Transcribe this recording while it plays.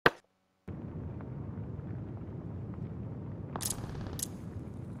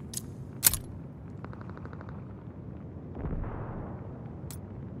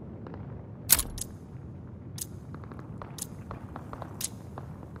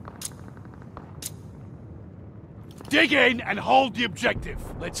Dig in and hold the objective.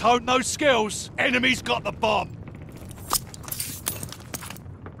 Let's hone those skills. Enemy's got the bomb.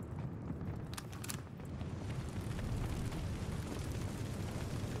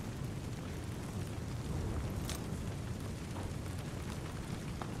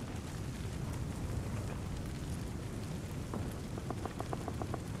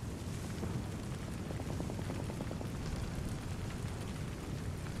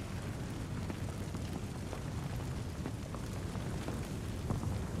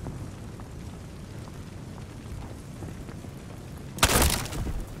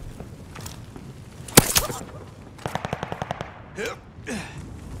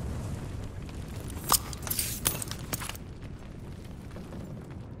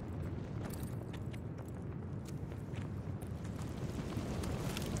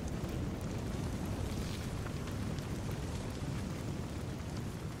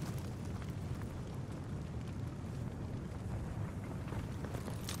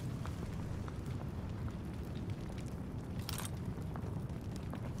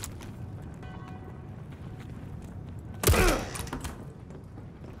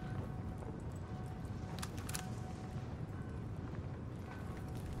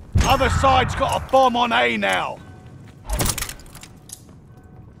 Other side's got a bomb on A now.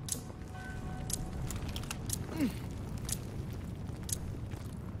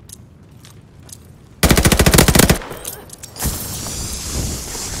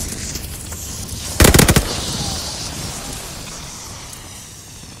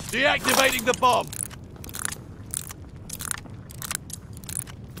 Deactivating the bomb.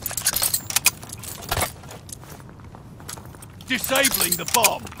 Disabling the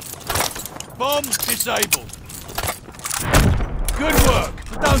bomb. Bomb disabled. Good work,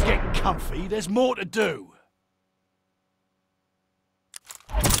 but don't get comfy, there's more to do.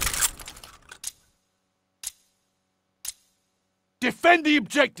 Defend the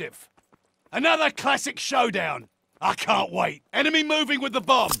objective. Another classic showdown. I can't wait. Enemy moving with the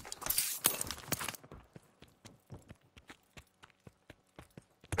bomb.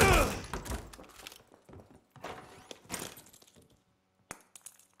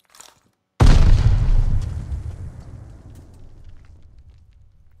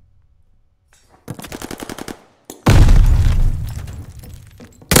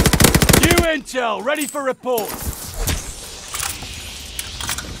 Intel, ready for report.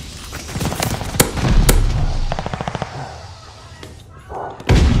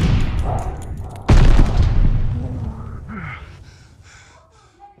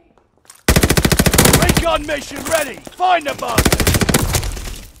 Recon mission ready. Find the bug.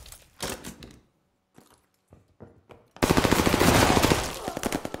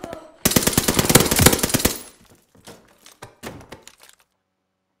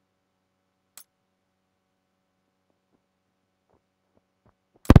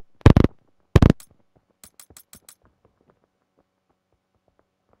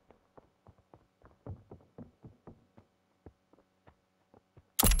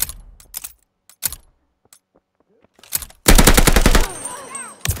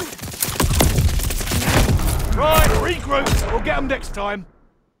 Right, regroup. We'll get them next time.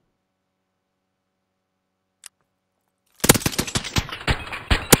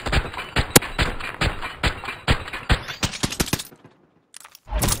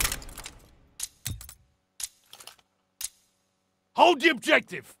 Hold the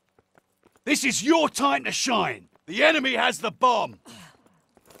objective. This is your time to shine. The enemy has the bomb.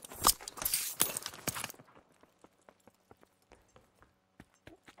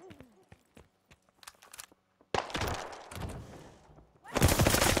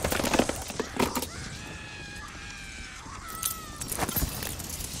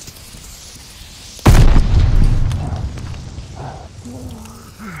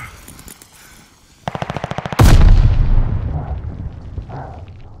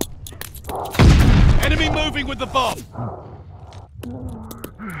 Enemy moving with the bomb.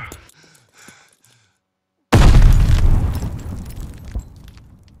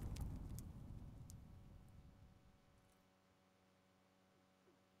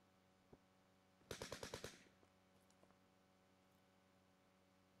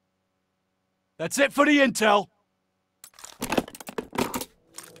 That's it for the intel.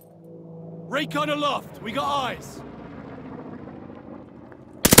 Recon aloft. We got eyes.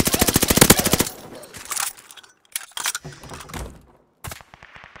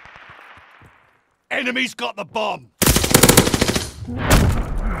 Enemy's got the bomb.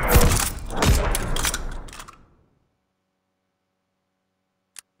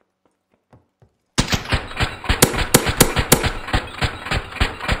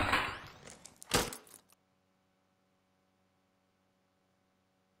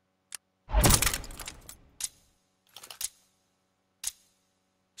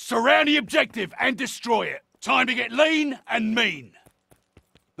 Surround the objective and destroy it. Time to get lean and mean.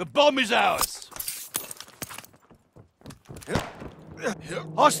 The bomb is ours.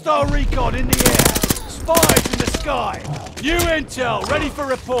 Hostile recon in the air. Spies in the sky. New intel ready for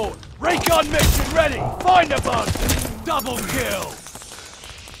report. Recon mission ready. Find the bug. Double kill.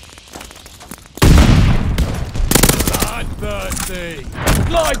 Bloodthirsty.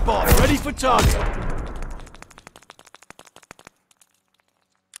 Glide bomb ready for target.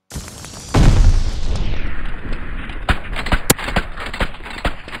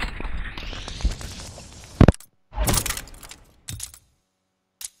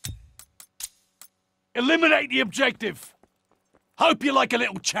 Eliminate the objective. Hope you like a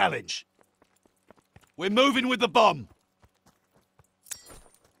little challenge. We're moving with the bomb.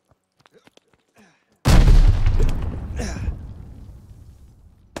 Too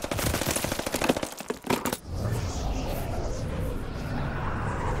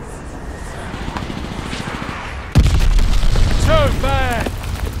bad.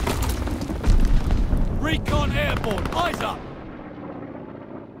 Recon airborne. Eyes up.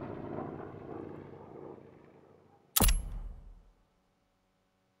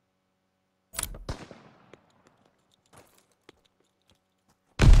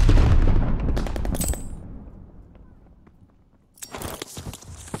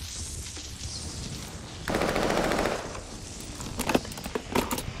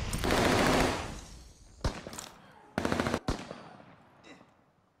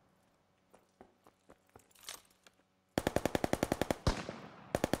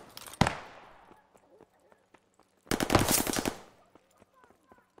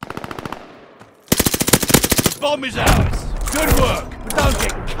 Bomb is ours. Good work, but don't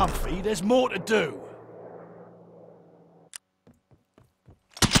get comfy. There's more to do.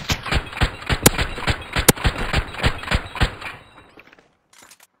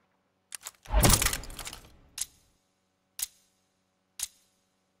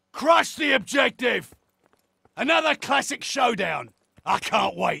 Crush the objective! Another classic showdown. I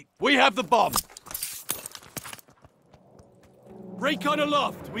can't wait. We have the bomb. Recon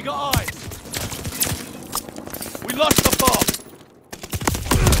aloft. We got eyes. We lost the bomb!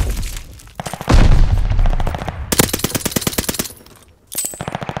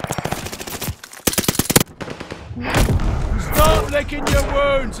 Stop licking your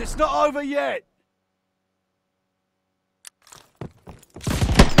wounds! It's not over yet!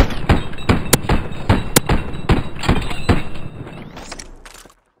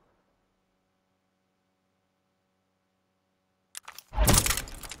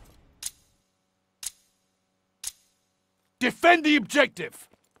 Defend the objective!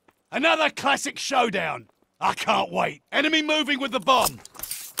 Another classic showdown! I can't wait! Enemy moving with the bomb!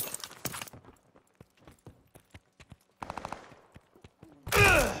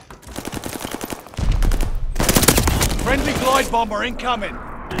 Friendly glide bomber incoming!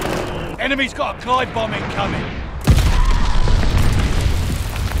 Enemy's got a glide bomb incoming!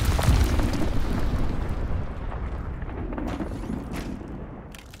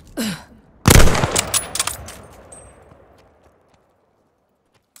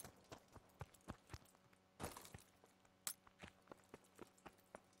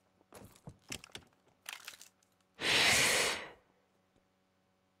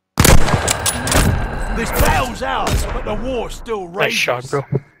 This battle's ours, but the war still rages. Nice shot, bro.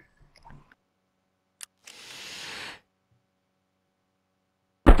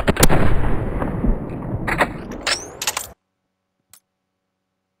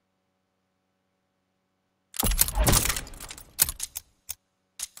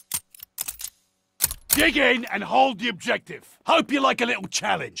 Dig in and hold the objective. Hope you like a little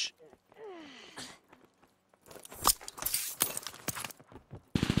challenge.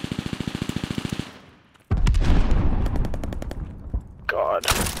 God.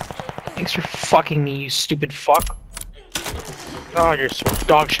 Thanks for fucking me, you stupid fuck. Oh, you're so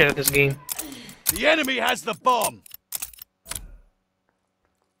dog shit at this game. The enemy has the bomb.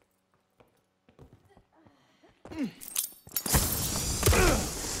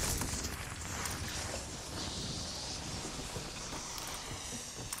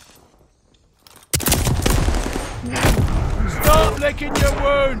 Stop licking your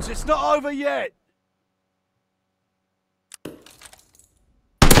wounds. It's not over yet.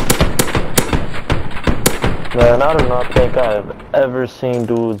 Man, I do not think I've ever seen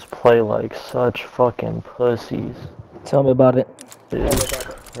dudes play like such fucking pussies. Tell me about it. It's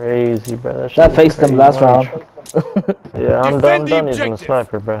crazy, bro. That faced them last round. Yeah, I'm Defend done the using the objective.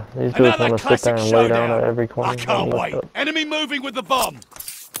 sniper, bro. These dudes Another want to sit there and lay down showdown. at every corner. I can't and look wait. up. Enemy moving with the bomb.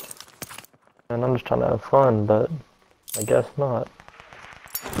 And I'm just trying to have fun, but I guess not.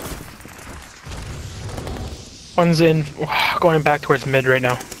 One's in, going back towards mid right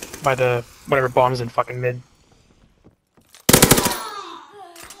now, by the whatever bomb's in fucking mid.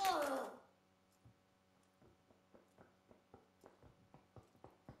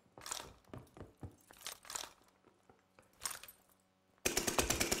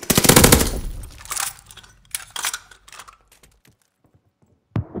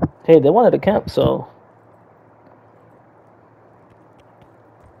 Hey, they wanted to camp, so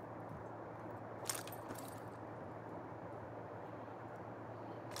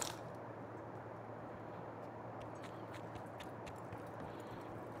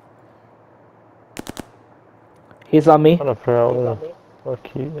he's on me. I'm trying to figure out where the fuck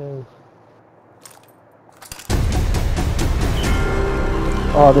he is.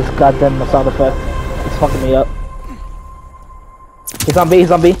 Oh, this goddamn sound effect. It's fucking me up. He's on B,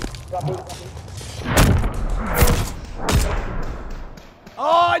 he's on B.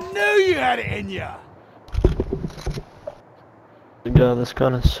 Oh, I knew you had it in ya! God, this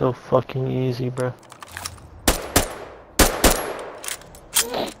gun is so fucking easy, bro.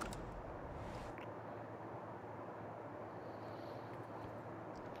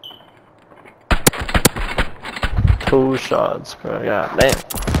 Two shots, bro. God damn.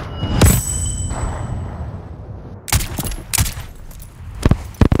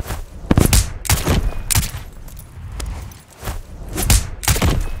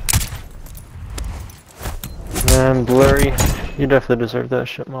 Man, Blurry, you definitely deserve that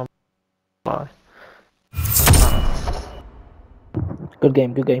shit, mom. Bye. Good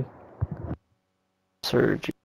game, good game. Surge.